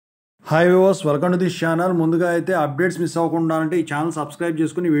Hi viewers, welcome to this channel. ముందుగా అయితే updates miss అవ్వకుండా అంటే ఈ ఛానల్ సబ్స్క్రైబ్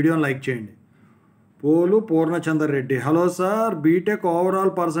చేసుకుని వీడియోని లైక్ చేయండి. Pole Purnachander Reddy, hello sir, BTech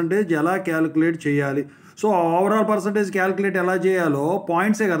overall percentage ఎలా క్యాలిక్యులేట్ చేయాలి? సో ఓవరాల్ పర్సంటేజ్ క్యాలిక్యులేట్ ఎలా చేయాలో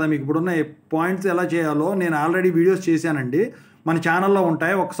పాయింట్సే కదా మీకు ఇప్పుడున్న పాయింట్స్ ఎలా చేయాలో నేను ఆల్రెడీ వీడియోస్ చేశానండి. మన ఛానల్లో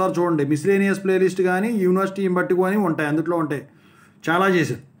ఉంటాయి, ఒకసారి చూడండి. మిస్లేనియస్ ప్లేలిస్ట్ కానీ యూనివర్సిటీని బట్టి కానీ ఉంటాయి, అందులో ఉంటాయి, చాలా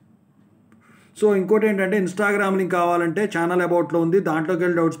చేశాను. సో ఇంకోటి ఏంటంటే ఇన్స్టాగ్రామ్ లింక్ కావాలంటే ఛానల్ అబౌట్లో ఉంది, దాంట్లోకి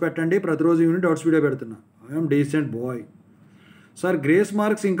వెళ్ళి డౌట్స్ పెట్టండి. ప్రతిరోజు ఈవినింగ్ డౌట్స్ వీడియో పెడుతున్నా. I'm decent bye. Sir grace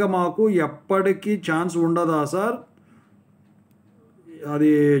marks ఇంకా మాకు ఎప్పటికీ ఛాన్స్ ఉండదా సార్?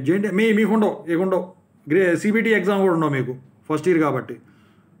 అది మీకు ఉండవు. సిబిటీ ఎగ్జామ్ కూడా ఉండవు మీకు, ఫస్ట్ ఇయర్ కాబట్టి.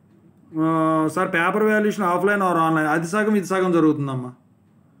 Sir paper valuation offline or online? అది సగం ఇది సగం జరుగుతుందమ్మా.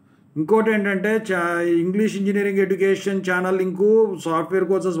 ఇంకోటి ఏంటంటే English engineering education channel link, software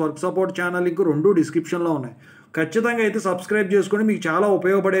courses work support channel link రెండు డిస్క్రిప్షన్లో ఉన్నాయి. ఖచ్చితంగా అయితే సబ్స్క్రైబ్ చేసుకొని మీకు చాలా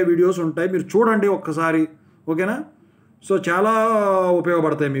ఉపయోగపడే వీడియోస్ ఉంటాయి, మీరు చూడండి ఒక్కసారి, ఓకేనా? సో చాలా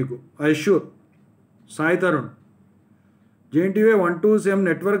ఉపయోగపడతాయి మీకు, I sure. Sai Tarun, జేఎన్టీవీ 1-2 sem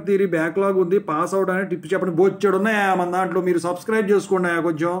network theory backlog ఉంది, పాస్ అవుట్ అనే టిప్స్ చెప్పండి. బొచ్చాడు ఉన్నాయా మన దాంట్లో, మీరు సబ్స్క్రైబ్ చేసుకోండి.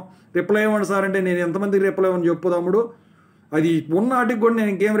 కొంచెం రిప్లై ఇవ్వండి సార్ అంటే నేను ఎంతమందికి రిప్లై ఇవ్వని చెప్పు తమ్ముడు. అది ఉన్నటికి కూడా నేను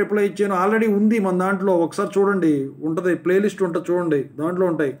ఇంకేం రిప్లై ఇచ్చాను, ఆల్రెడీ ఉంది మన దాంట్లో, ఒకసారి చూడండి, ఉంటుంది ప్లేలిస్ట్ ఉంటుంది, చూడండి, దాంట్లో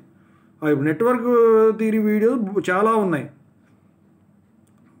ఉంటాయి. అవి నెట్వర్క్ థియరీ వీడియోస్ చాలా ఉన్నాయి.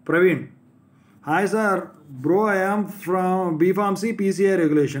 Praveen, hi sir, bro, I am from B Pharmacy PCI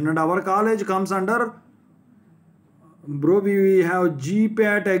regulation and hour college comes under. Bro, we have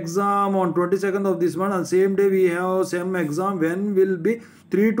GPAT exam on 22nd of this month and same day we have SEM exam. When will be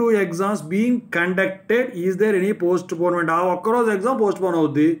 3-2 exams being conducted? Is there any postponement? ఒక్కరోజు exam postpone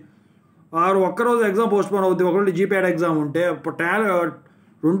అవుద్ది, ఒక్కరోజు exam postpone అవుద్ది. ఒకరోజు GPAT exam ఉంటే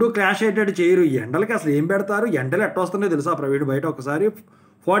రెండు clash అయ్యేటట్టు చేయరు. ఎండలకి అసలు ఏం పెడతారు, ఎండలు ఎట్ట వస్తున్నాయో తెలుసా ప్రవీణ్? బయట ఒకసారి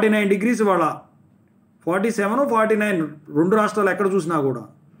 49 degrees ఇవాళ, 47, 49 రెండు రాష్ట్రాలు ఎక్కడ చూసినా కూడా.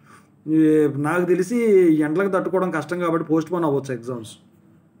 నాకు తెలిసి ఎండలకు తట్టుకోవడం కష్టం కాబట్టి పోస్ట్పోన్ అవ్వచ్చు ఎగ్జామ్స్.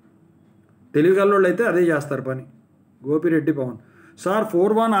 తెలివిగల్లోళ్ళు అయితే అదే చేస్తారు పని. Gopireddy Pawan, sir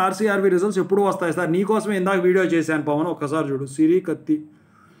 4-1 RCRB results ఎప్పుడు వస్తాయి సార్? నీకోసమే ఇందాక వీడియో చేశాను పవన్, ఒక్కసారి చూడు. సిరి కత్తి,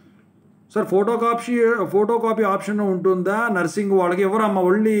 సార్ ఫోటోకాపీ ఆప్షన్ ఉంటుందా నర్సింగ్ వాళ్ళకి? ఎవరమ్మా,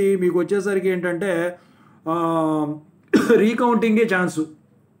 ఓన్లీ మీకు వచ్చేసరికి ఏంటంటే రీకౌంటింగే chance.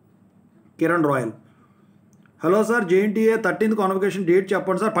 Kiran royal, hello sir, JNTA 13th convocation date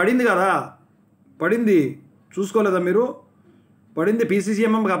చెప్పండి సార్. పడింది కదా, పడింది, చూసుకోలేదా మీరు? పడింది,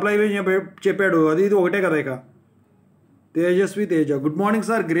 PCCMకి అప్లై చెప్పాడు, అది ఇది ఒకటే కదా. ఇక Tejaswi Teja, good morning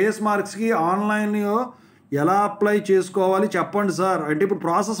sir, grace మార్క్స్కి ఆన్లైన్ ఎలా అప్లై చేసుకోవాలి చెప్పండి సార్. అంటే ఇప్పుడు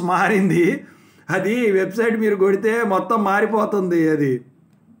ప్రాసెస్ మారింది, అది వెబ్సైట్ మీరు కొడితే మొత్తం మారిపోతుంది అది,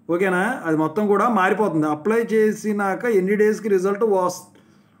 ఓకేనా? అది మొత్తం కూడా మారిపోతుంది. అప్లై చేసినాక ఎన్ని డేస్కి రిజల్ట్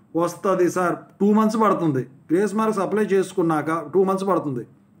వస్తుంది సార్? 2 months పడుతుంది. గ్రేస్ మార్క్స్ అప్లై చేసుకున్నాక 2 months పడుతుంది.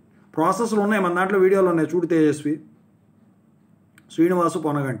 ప్రాసెస్లు ఉన్నాయి మన దాంట్లో, వీడియోలు ఉన్నాయి, చూడు. Tejaswi Srinivasu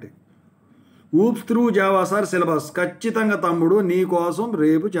పొనగంటి, oops through Java sir syllabus. ఖచ్చితంగా తమ్ముడు, నీ కోసం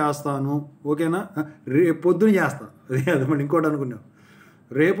రేపు చేస్తాను, ఓకేనా? రేపు పొద్దున చేస్తాను, అది మనం ఇంకోటి అనుకున్నాం.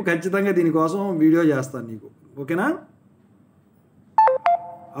 రేపు ఖచ్చితంగా దీనికోసం వీడియో చేస్తాను నీకు, ఓకేనా?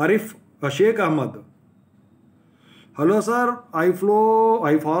 Arif Sheikh Ahmed, hello sir,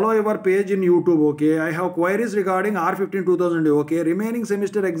 I follow your page in YouTube, okay? I have queries regarding R15 2000, okay? Remaining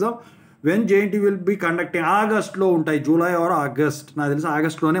semester exam when JNT will be conducting? ఆగస్ట్లో ఉంటాయి, జూలై ఆర్ ఆగస్ట్, నాకు తెలిసి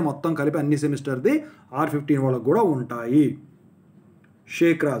ఆగస్ట్లోనే మొత్తం కలిపి అన్ని సెమిస్టర్ది R15 వాళ్ళకు కూడా ఉంటాయి.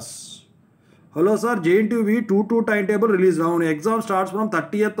 Sheikh Ross, hello sir, JNTV 2-2 time table release. అవును, exam starts from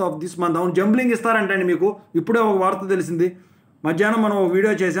 30th of this month. అవును, జంబ్లింగ్ ఇస్తారంటండి మీకు. ఇప్పుడే ఒక వార్త తెలిసింది, మధ్యాహ్నం మనం ఒక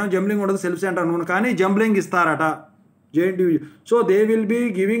వీడియో చేసాం, జంబ్లింగ్ ఉండదు, సెల్ఫ్ సెంటర్ అనుకున్నాను, కానీ జంబ్లింగ్ ఇస్తారట JNTV. So they will be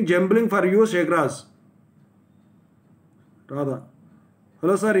giving jumbling for you, Shekras. Radha,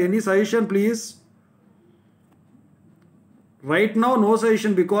 hello sir, any suggestion please? Right now no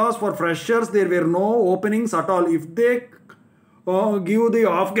suggestion, because for freshers there were no openings at all. If they give the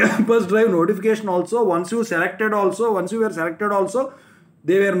off-campus drive notification also, once you were selected also,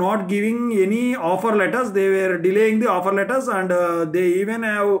 they were not giving any offer letters. They were delaying the offer letters, and they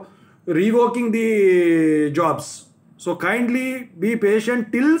even have revoking the jobs. So kindly be patient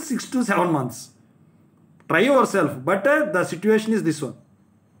till 6 to 7 months. Try yourself, but the situation is this one.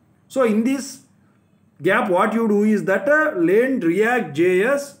 So in this gap, what you do is that learn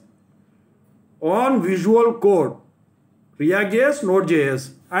React.js on Visual Code, React.js, Node.js,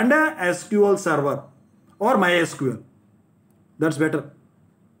 and SQL Server or MySQL. That's better.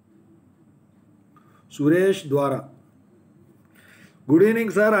 Suresh Dwara, good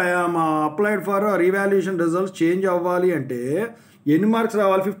evening sir, I am applied for revaluation results change అవ్వాలి అంటే ఎన్ని marks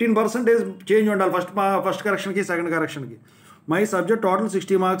రావాలి? 15% change ఉండాలి first కరెక్షన్కి second కరెక్షన్కి. My subject total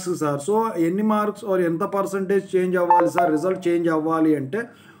 60 marks sir. So ఎన్ని marks are ఎంత percentage change అవ్వాలి sir? Result change అవ్వాలి అంటే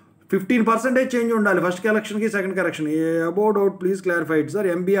 15% చేంజ్ ఉండాలి first కరెక్షన్కి second correction. About doubt please clarified sir.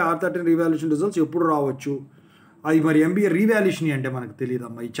 MBA R13 revaluation results ఎప్పుడు రావచ్చు? అది మరి ఎంబీఏ రీవాల్యుయేషన్ అంటే మనకు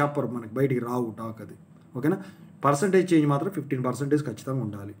తెలియదమ్మా, ఈ చెప్పరు, మనకి బయటికి రావు టాక్ అది. ఓకేనా? పర్సంటేజ్ చేంజ్ మాత్రం 15% ఖచ్చితంగా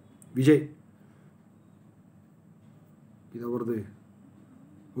ఉండాలి. విజయ్, ఇది ఎవరిది?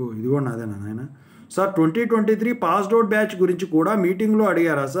 ఇది కూడా నాదేనా నాయన? సార్ 2023 పాస్డ్ అవుట్ బ్యాచ్ గురించి కూడా మీటింగ్లో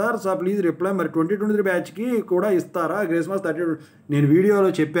అడిగారా సార్? Sir please reply. మరి 2023 బ్యాచ్కి కూడా ఇస్తారా గ్రేస్ మార్క్స్ 30? నేను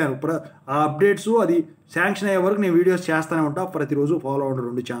వీడియోలో చెప్పాను. ఆ అప్డేట్స్ అది శాంక్షన్ అయ్యే వరకు నేను వీడియోస్ చేస్తూనే ఉంటా. ప్రతిరోజు ఫాలో అవ్వండి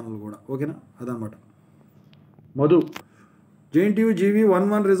 2 ఛానల్ కూడా. ఓకేనా? అదనమాట. మధు, jntuv జీవీ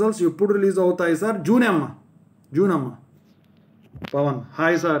 1-1 రిజల్ట్స్ ఎప్పుడు రిలీజ్ అవుతాయి సార్? జూన్ అమ్మ. Pawan,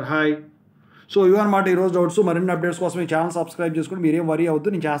 hi sir, hi. So ఇవన్నమాట ఈరోజు డౌట్స్. మరిన్ని అప్డేట్స్ కోసం ఈ ఛానల్ సబ్స్క్రైబ్ చేసుకుని మీరేం వరీ అవుద్దు,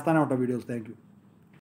 నేను చేస్తానే ఉంటాను వీడియోస్. Thank you.